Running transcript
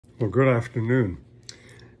Well, good afternoon.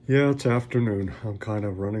 Yeah, it's afternoon. I'm kind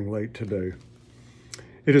of running late today.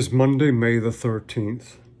 It is Monday, May the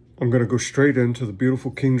 13th. I'm going to go straight into the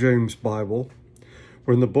beautiful King James Bible.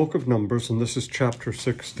 We're in the book of Numbers, and this is chapter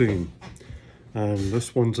 16. And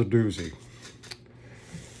this one's a doozy.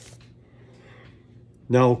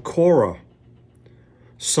 Now Korah,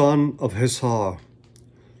 son of Hizhah,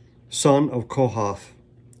 son of Kohath,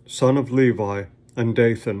 son of Levi, and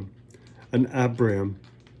Dathan, and Abiram,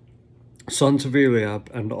 sons of Eliab,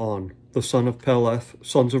 and On, the son of Peleth,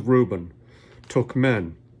 sons of Reuben, took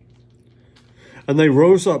men. And they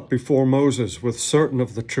rose up before Moses with certain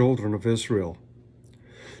of the children of Israel,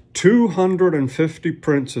 250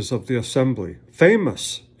 princes of the assembly,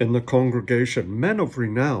 famous in the congregation, men of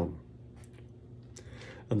renown.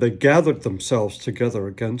 And they gathered themselves together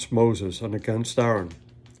against Moses and against Aaron,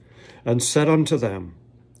 and said unto them,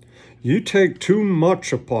 Ye take too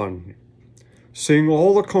much upon you, seeing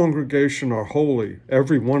all the congregation are holy,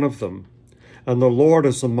 every one of them, and the Lord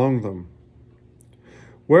is among them.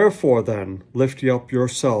 Wherefore then lift ye up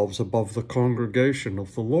yourselves above the congregation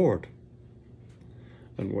of the Lord?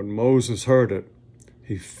 And when Moses heard it,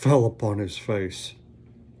 he fell upon his face.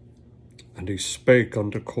 And he spake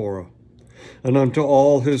unto Korah, and unto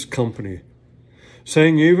all his company,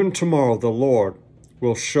 saying, Even tomorrow the Lord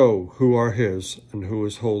will show who are his and who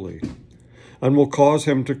is holy, and will cause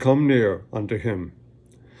him to come near unto him.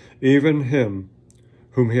 Even him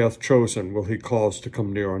whom he hath chosen will he cause to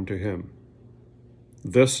come near unto him.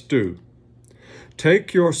 This do.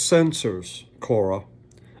 Take your censers, Korah,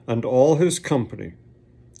 and all his company,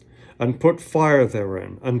 and put fire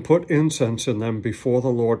therein, and put incense in them before the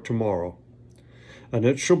Lord tomorrow. And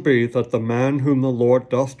it shall be that the man whom the Lord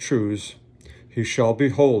doth choose, he shall be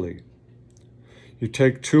holy. You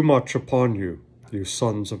take too much upon you, you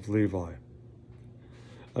sons of Levi.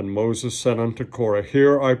 And Moses said unto Korah,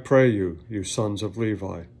 Hear, I pray you, you sons of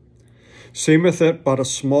Levi. Seemeth it but a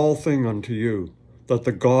small thing unto you, that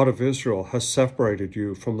the God of Israel has separated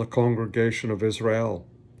you from the congregation of Israel,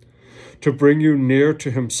 to bring you near to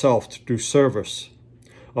himself to do service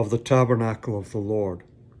of the tabernacle of the Lord,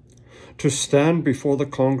 to stand before the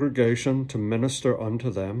congregation to minister unto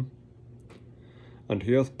them? And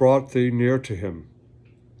he hath brought thee near to him,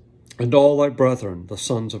 and all thy brethren, the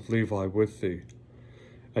sons of Levi, with thee.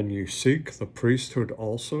 And ye seek the priesthood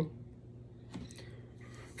also?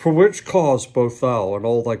 For which cause both thou and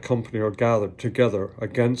all thy company are gathered together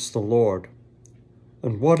against the Lord?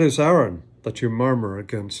 And what is Aaron, that you murmur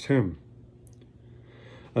against him?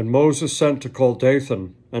 And Moses sent to call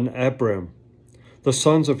Dathan and Abiram, the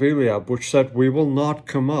sons of Eliab, which said, We will not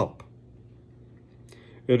come up.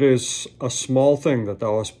 It is a small thing that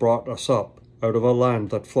thou hast brought us up out of a land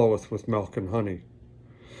that floweth with milk and honey,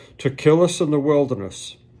 to kill us in the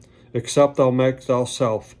wilderness, except thou make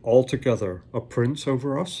thyself altogether a prince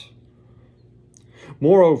over us?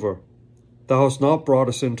 Moreover, thou hast not brought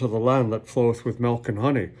us into the land that floweth with milk and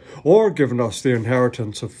honey, or given us the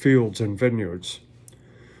inheritance of fields and vineyards.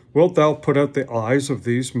 Wilt thou put out the eyes of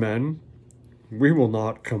these men? We will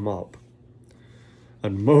not come up.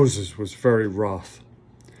 And Moses was very wroth.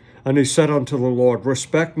 And he said unto the Lord,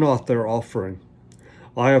 Respect not their offering.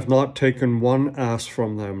 I have not taken one ass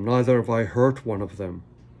from them, neither have I hurt one of them.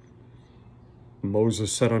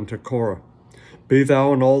 Moses said unto Korah, Be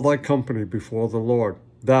thou and all thy company before the Lord,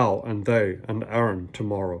 thou and they and Aaron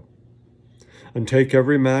tomorrow. And take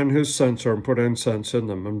every man his censer, and put incense in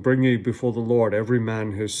them, and bring ye before the Lord every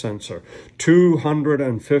man his censer,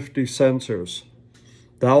 250 censers,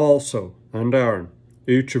 thou also and Aaron,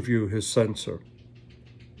 each of you his censer.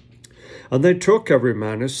 And they took every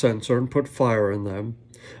man his censer, and put fire in them,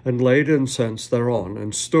 and laid incense thereon,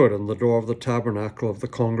 and stood in the door of the tabernacle of the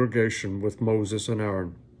congregation with Moses and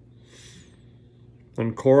Aaron.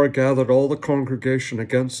 And Korah gathered all the congregation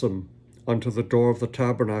against them unto the door of the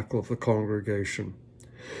tabernacle of the congregation.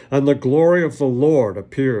 And the glory of the Lord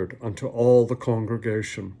appeared unto all the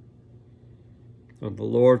congregation. And the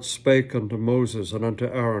Lord spake unto Moses and unto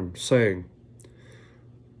Aaron, saying,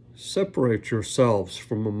 Separate yourselves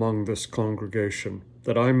from among this congregation,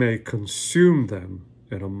 that I may consume them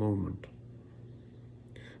in a moment.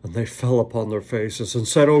 And they fell upon their faces and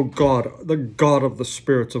said, O God, the God of the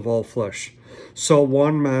spirits of all flesh, saw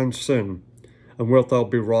one man sin, and wilt thou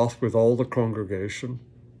be wroth with all the congregation?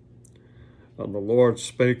 And the Lord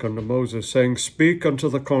spake unto Moses, saying, Speak unto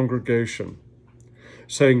the congregation,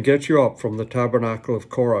 saying, Get you up from the tabernacle of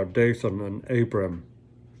Korah, Dathan, and Abiram.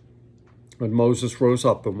 And Moses rose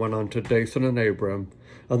up and went unto Dathan and Abiram,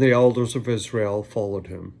 and the elders of Israel followed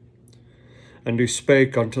him. And he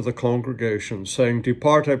spake unto the congregation, saying,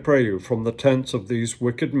 Depart, I pray you, from the tents of these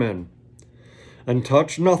wicked men, and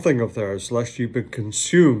touch nothing of theirs, lest ye be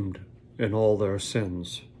consumed in all their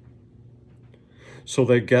sins. So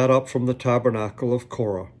they gat up from the tabernacle of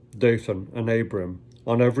Korah, Dathan and Abiram,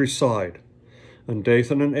 on every side. And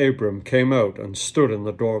Dathan and Abiram came out and stood in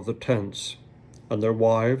the door of the tents, and their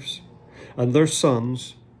wives, and their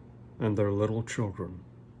sons, and their little children.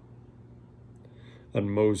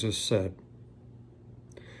 And Moses said,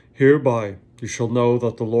 Hereby you shall know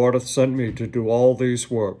that the Lord hath sent me to do all these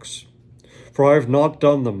works, for I have not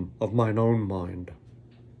done them of mine own mind.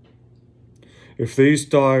 If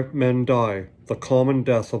these men die the common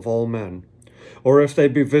death of all men, or if they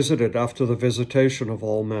be visited after the visitation of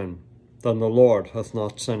all men, then the Lord hath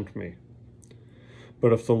not sent me.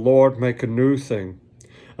 But if the Lord make a new thing,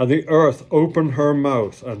 and the earth open her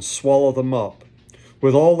mouth and swallow them up,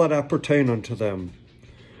 with all that appertain unto them,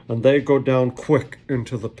 and they go down quick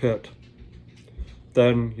into the pit,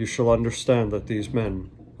 then you shall understand that these men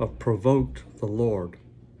have provoked the Lord.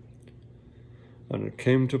 And it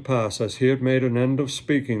came to pass, as he had made an end of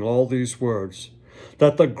speaking all these words,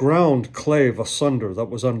 that the ground clave asunder that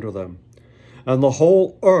was under them, and the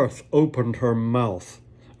whole earth opened her mouth,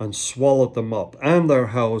 and swallowed them up, and their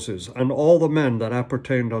houses, and all the men that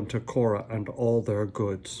appertained unto Korah, and all their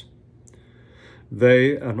goods.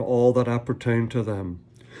 They and all that appertained to them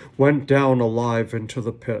went down alive into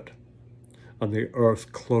the pit, and the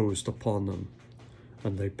earth closed upon them,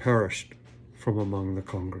 and they perished from among the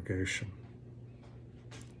congregation.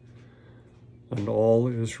 And all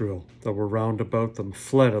Israel that were round about them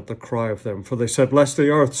fled at the cry of them, for they said, Lest the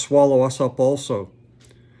earth swallow us up also.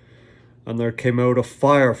 And there came out a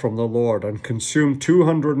fire from the Lord, and consumed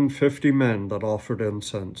 250 men that offered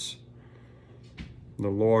incense. And the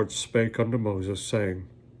Lord spake unto Moses, saying,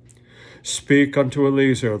 Speak unto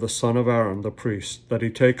Eleazar the son of Aaron the priest, that he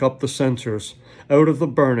take up the censers out of the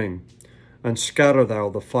burning, and scatter thou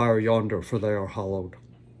the fire yonder, for they are hallowed.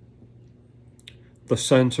 The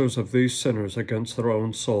censers of these sinners against their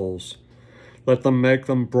own souls, let them make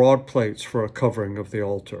them broad plates for a covering of the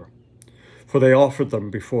altar. For they offered them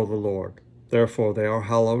before the Lord. Therefore they are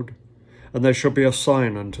hallowed, and they shall be a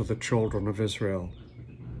sign unto the children of Israel.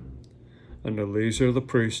 And Eleazar the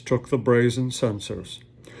priest took the brazen censers,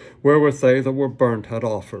 wherewith they that were burnt had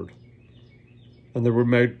offered, and they were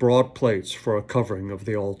made broad plates for a covering of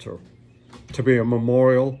the altar, to be a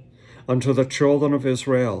memorial unto the children of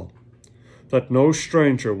Israel, that no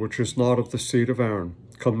stranger which is not of the seed of Aaron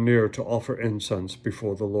come near to offer incense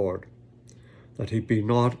before the Lord, that he be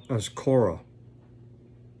not as Korah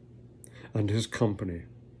and his company,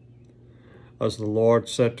 as the Lord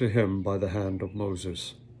said to him by the hand of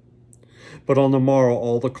Moses. But on the morrow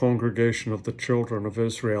all the congregation of the children of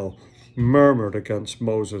Israel murmured against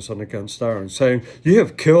Moses and against Aaron, saying, Ye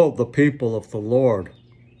have killed the people of the Lord.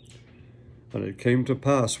 And it came to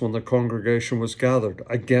pass, when the congregation was gathered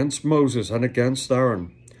against Moses and against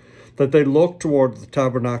Aaron, that they looked toward the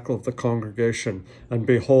tabernacle of the congregation, and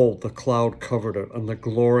behold, the cloud covered it, and the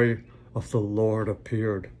glory of the Lord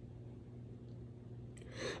appeared.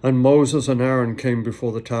 And Moses and Aaron came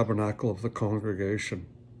before the tabernacle of the congregation.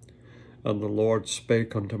 And the Lord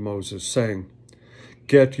spake unto Moses, saying,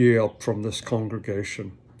 Get ye up from this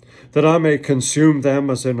congregation, that I may consume them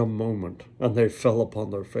as in a moment. And they fell upon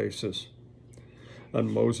their faces.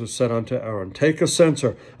 And Moses said unto Aaron, Take a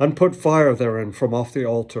censer, and put fire therein from off the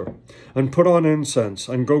altar, and put on incense,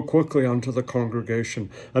 and go quickly unto the congregation,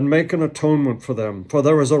 and make an atonement for them. For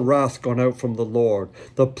there is a wrath gone out from the Lord,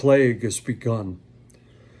 the plague is begun.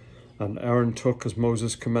 And Aaron took as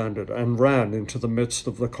Moses commanded, and ran into the midst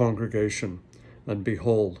of the congregation. And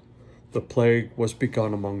behold, the plague was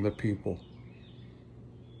begun among the people.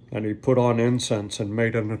 And he put on incense, and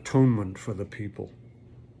made an atonement for the people.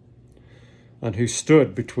 And he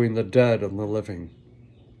stood between the dead and the living,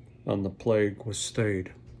 and the plague was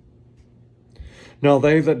stayed. Now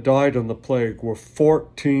they that died in the plague were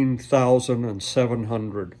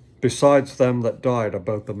 14,700, besides them that died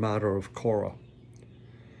about the matter of Korah.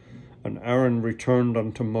 And Aaron returned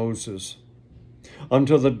unto Moses,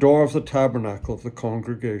 unto the door of the tabernacle of the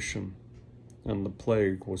congregation, and the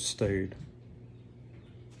plague was stayed.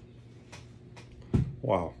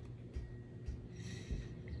 Wow.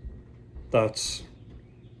 That's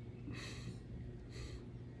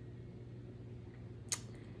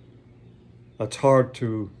hard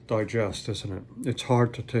to digest, isn't it? It's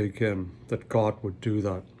hard to take in that God would do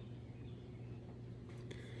that.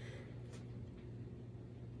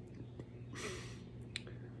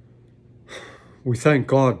 We thank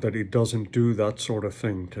God that he doesn't do that sort of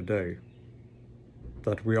thing today,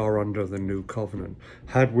 that we are under the new covenant.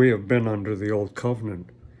 Had we have been under the old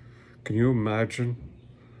covenant, can you imagine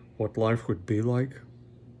what life would be like?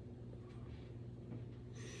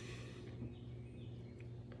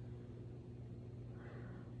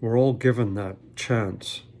 We're all given that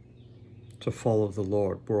chance to follow the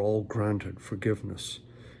Lord. We're all granted forgiveness.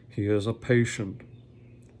 He is a patient,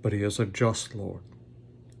 but he is a just Lord,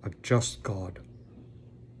 a just God.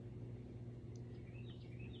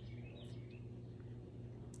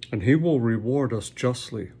 And he will reward us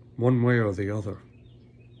justly, one way or the other.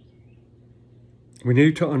 We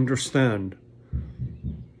need to understand,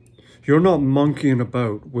 you're not monkeying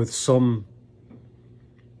about with some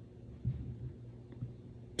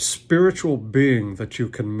spiritual being that you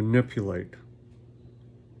can manipulate.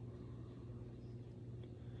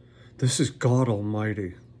 This is God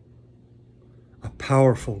Almighty, a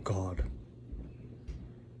powerful God,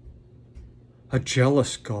 a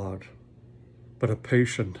jealous God, but a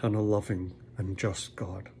patient and a loving and just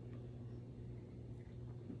God.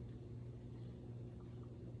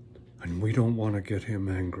 And we don't want to get him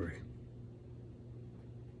angry.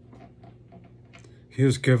 He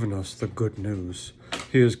has given us the good news.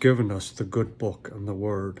 He has given us the good book and the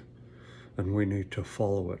word, and we need to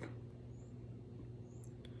follow it.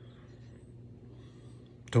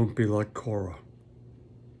 Don't be like Korah.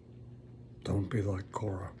 Don't be like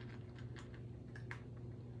Korah.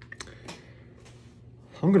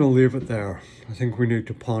 I'm going to leave it there. I think we need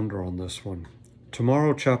to ponder on this one.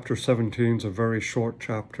 Tomorrow, chapter 17 is a very short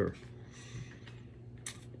chapter.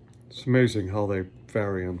 It's amazing how they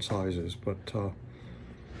vary in sizes, but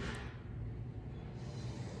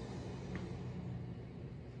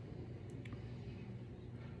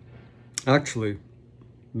actually,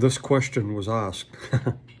 this question was asked.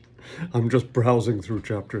 I'm just browsing through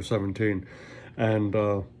chapter 17,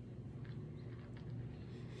 and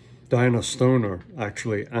Diana Stoner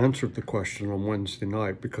actually answered the question on Wednesday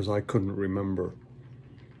night because I couldn't remember.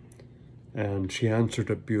 And she answered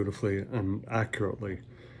it beautifully and accurately.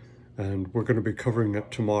 And we're going to be covering it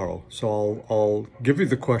tomorrow. So I'll give you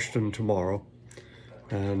the question tomorrow,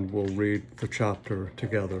 and we'll read the chapter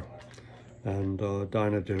together. And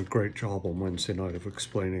Diana did a great job on Wednesday night of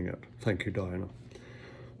explaining it. Thank you, Diana.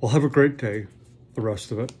 Well, have a great day, the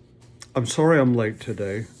rest of it. I'm sorry I'm late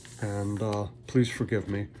today, and please forgive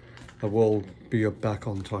me. I will be back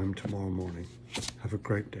on time tomorrow morning. Have a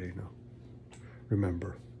great day now.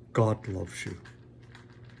 Remember, God loves you.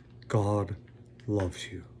 God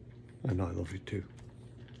loves you. And I love you too.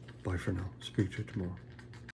 Bye for now. Speak to you tomorrow.